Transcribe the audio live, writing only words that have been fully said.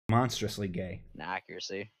Monstrously gay.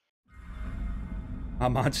 Inaccuracy. A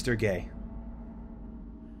monster gay.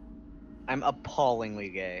 I'm appallingly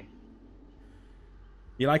gay.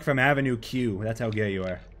 You like from Avenue Q. That's how gay you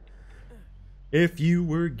are. If you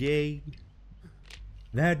were gay,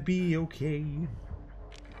 that'd be okay.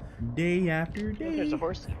 Day after day. Oh, there's a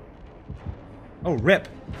horse. Oh, rip.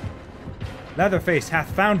 Leatherface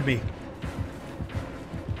hath found me.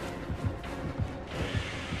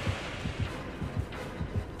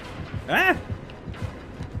 Ah!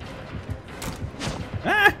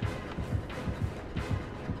 Ah!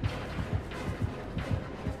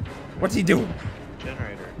 What's he doing?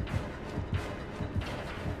 Generator.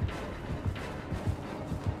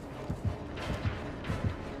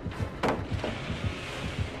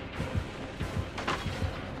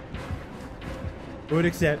 Would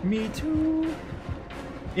accept me too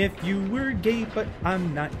if you were gay, but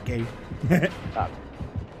I'm not gay. Stop.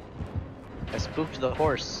 I spooked the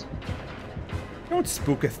horse. Don't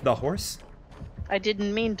spooketh the horse. I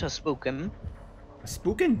didn't mean to spook him. A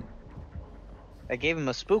spookin'? I gave him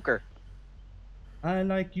a spooker. I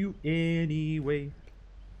like you anyway.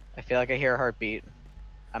 I feel like I hear a heartbeat.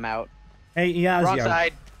 I'm out. Hey, Wrong Iazia.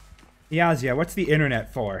 side. Iazia, what's the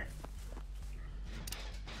internet for?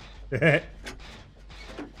 Why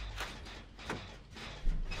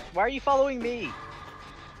are you following me?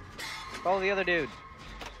 Follow the other dude.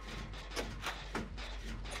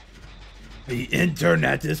 The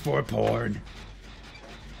internet is for porn.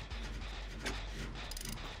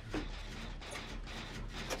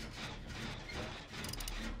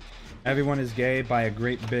 Everyone is gay by a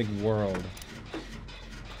great big world.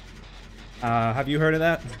 Have you heard of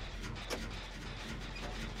that?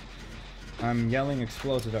 I'm yelling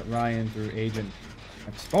explosive at Ryan through agent.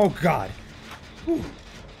 Oh God! Whew.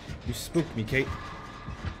 You spooked me, Kate.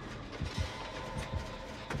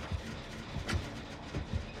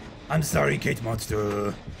 I'm sorry, Kate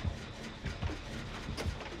Monster.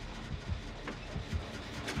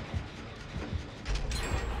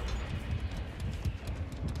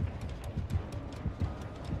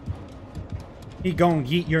 He gon'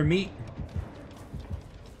 yeet your meat?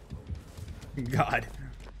 God.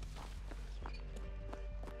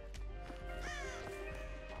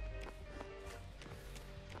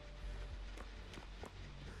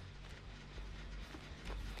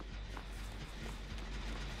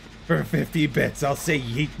 For 50 bits, I'll say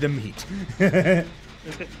yeet the meat.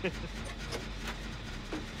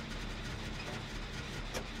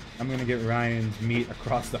 I'm gonna get Ryan's meat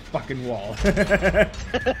across the fucking wall.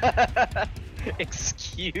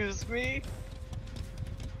 Excuse me?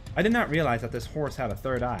 I did not realize that this horse had a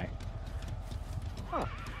third eye. Huh.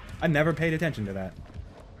 I never paid attention to that.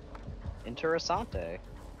 Interessante.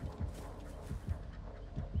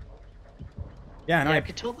 Yeah, and Yeah, I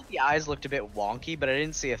could tell that the eyes looked a bit wonky, but I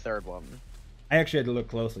didn't see a third one. I actually had to look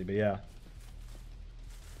closely, but yeah.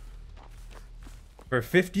 For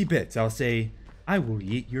 50 bits, I'll say, I will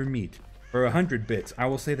eat your meat. For 100 bits, I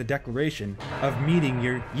will say the declaration of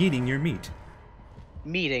yeeting your meat.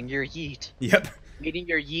 Meeting your yeet. Yep. Meeting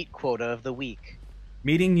your yeet quota of the week.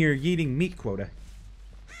 Meeting your yeeting meat quota.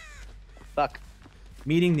 Fuck.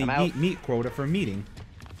 Meeting the I'm out. yeet meat quota for meeting.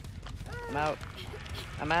 I'm out.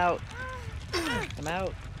 I'm out. I'm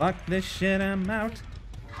out. Fuck this shit, I'm out.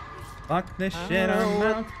 Fuck this shit, I'm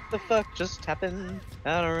out. What the fuck just happened?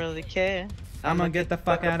 I don't really care. I'm gonna get the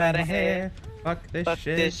fuck out of here. Fuck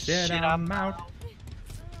this shit, I'm out.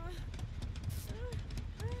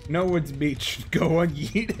 No one's meat should go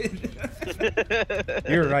unyeeted.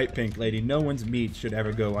 You're right, Pink Lady. No one's meat should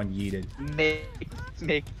ever go unyeeted.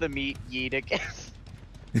 Make the meat yeet again.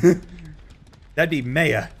 That'd be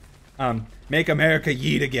Maya. Make America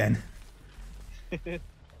yeet again.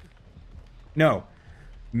 No.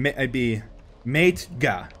 It'd be Mate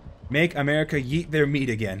Ga. Make America yeet their meat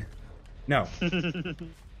again. No.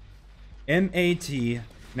 M-A-T.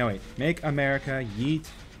 No, wait. Make America yeet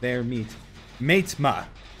their meat. Mate Ma.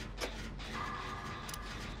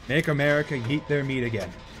 Make America yeet their meat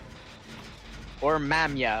again. Or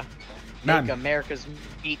Mamya. Make America's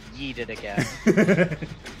meat yeeted again.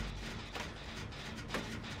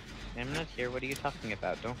 I'm not here. What are you talking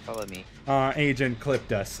about? Don't follow me. Agent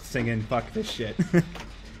clipped us singing "Fuck this shit."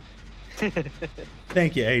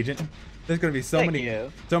 Thank you, Agent. There's gonna be so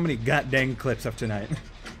many goddamn clips of tonight.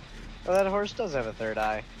 Well, that horse does have a third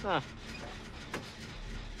eye. Huh.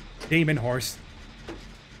 Demon horse.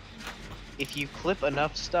 If you clip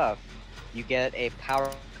enough stuff, you get a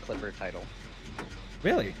power clipper title.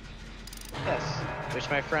 Really? Yes, which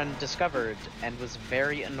my friend discovered and was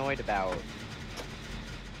very annoyed about.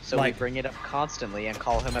 So we bring it up constantly and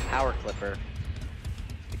call him a power clipper.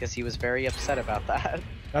 Because he was very upset about that.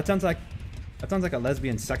 That sounds like a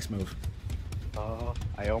lesbian sex move. Oh,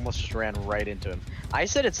 I almost just ran right into him. I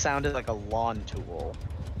said it sounded like a lawn tool,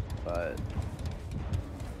 but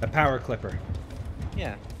A power clipper.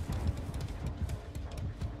 yeah.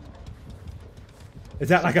 Is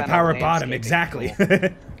that like a kind of power bottom? landscaping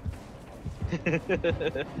Exactly.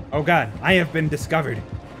 Oh god, I have been discovered.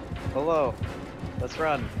 Hello. Let's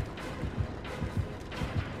run.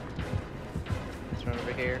 Let's run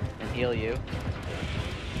over here and heal you.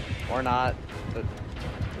 Or not. But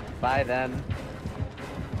bye then.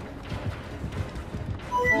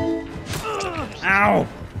 Ow!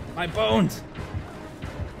 My bones!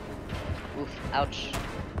 Oof. Ouch.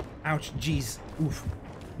 Ouch, jeez. Oof.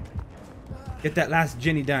 Get that last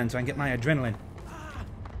Ginny done so I can get my adrenaline.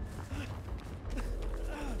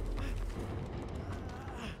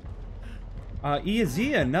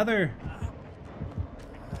 Iazia, another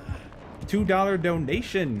 $2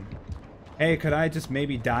 donation. Hey, could I just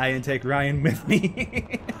maybe die and take Ryan with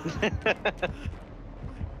me?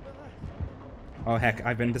 Oh heck,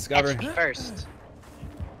 I've been discovered. Catch me first.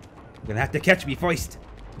 You'll have to catch me first.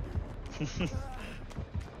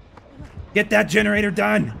 Get that generator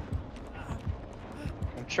done.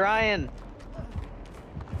 I'm trying.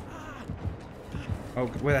 Oh,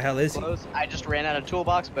 where the hell is he? Close. I just ran out of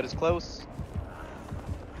toolbox, but it's close.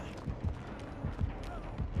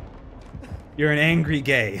 You're an angry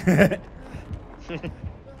gay.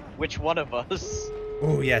 Which one of us?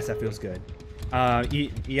 Oh yes, that feels good.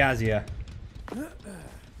 Iazia.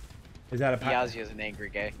 Is that a Yazzie is an angry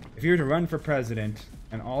gay. If you were to run for president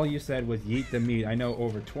and all you said was yeet the meat, I know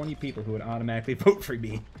over 20 people who would automatically vote for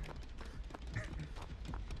me.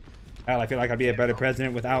 Hell, I feel like I'd be a better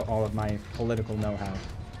president without all of my political know-how.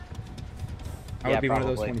 I would be one of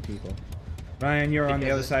those 20 people. Ryan, you're on the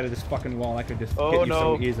other side of this fucking wall. I could just hit you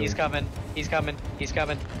so easily. He's coming. He's coming. He's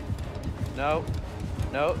coming. No.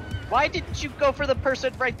 No. Why didn't you go for the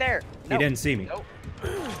person right there? No. He didn't see me. Nope.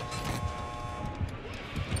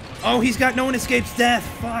 Oh, he's got no one escapes death.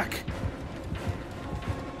 Fuck.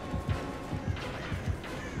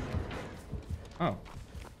 Oh.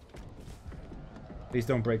 Please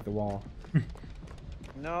don't break the wall.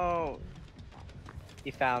 No.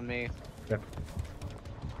 He found me. Yep.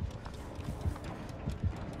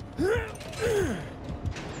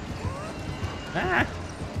 Ah!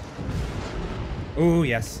 Oh,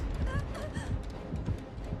 yes.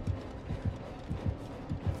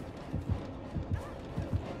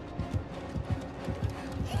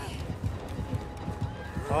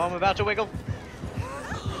 Oh, I'm about to wiggle.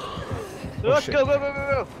 Oh, Let's shit. go, go, go,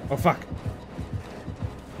 go, Oh, fuck. go.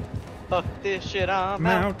 Fuck this shit, I'm I'm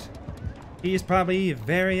out. out. He's probably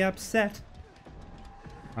very upset.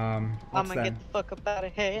 I'm What's gonna that? get the fuck up out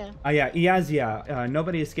of here. Oh yeah, Iazia.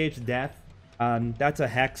 Nobody escapes death. That's a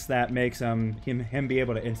hex that makes him be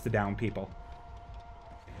able to insta-down people.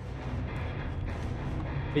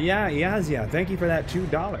 But yeah, Iazia, thank you for that $2.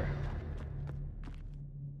 $2.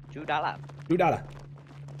 $2.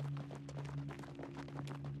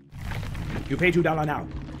 You pay $2 now.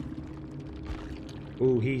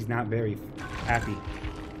 Ooh, he's not very happy.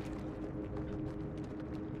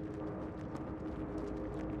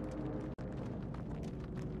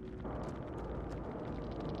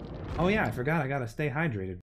 Oh yeah, I forgot I gotta stay hydrated.